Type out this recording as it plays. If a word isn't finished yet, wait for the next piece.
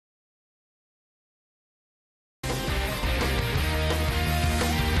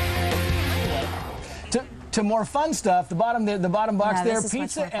to more fun stuff. The bottom box No, there, this is much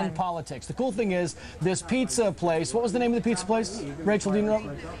pizza more and fun. politics. The cool thing is this pizza place. What was the name of the pizza place? Rachel, do you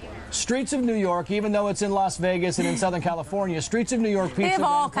know? Streets of New York, even though it's in Las Vegas and in Southern California, Streets of New York Pizza. They have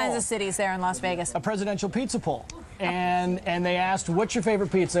all ran a kinds poll, of cities there in Las Vegas. a presidential pizza poll. And they asked, what's your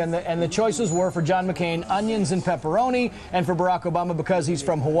favorite pizza? And the choices were for John McCain, onions and pepperoni, and for Barack Obama, because he's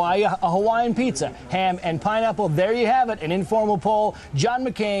from Hawaii, a Hawaiian pizza, ham and pineapple. There you have it, an informal poll. John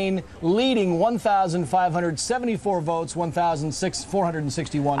McCain leading 1,574 votes,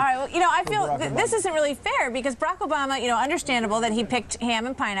 1,461. All right, well, I feel Obama. this isn't really fair because Barack Obama, understandable that he picked ham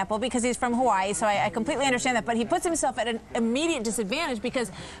and pineapple because he's from Hawaii, so I completely understand that. But he puts himself at an immediate disadvantage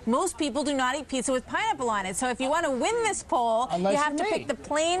because most people do not eat pizza with pineapple on it. So if you want to win this poll, Unless you have to you're me. pick the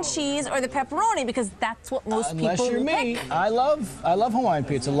plain cheese or the pepperoni because that's what most Unless people you're will me, pick. I love Hawaiian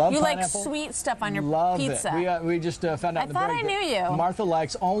pizza. Love You like pineapple. sweet stuff on your Love pizza. it. We just found out. I thought I knew you. Martha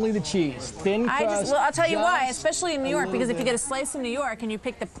likes only the cheese, thin crust. I'll tell you why, just especially in New a York, little because if you bit. get a slice in New York and you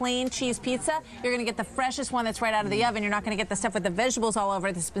pick the plain cheese pizza, you're going to get the freshest one that's right out of the oven. You're not going to get the stuff with the vegetables all over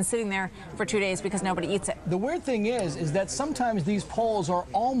it that's been sitting there for 2 days because nobody eats it. The weird thing is that sometimes these polls are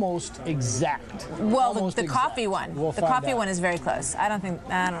almost exact. Well, Almost the exact. coffee one. We'll The find coffee out. one is very close. I don't think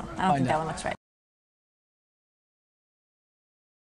that one looks right.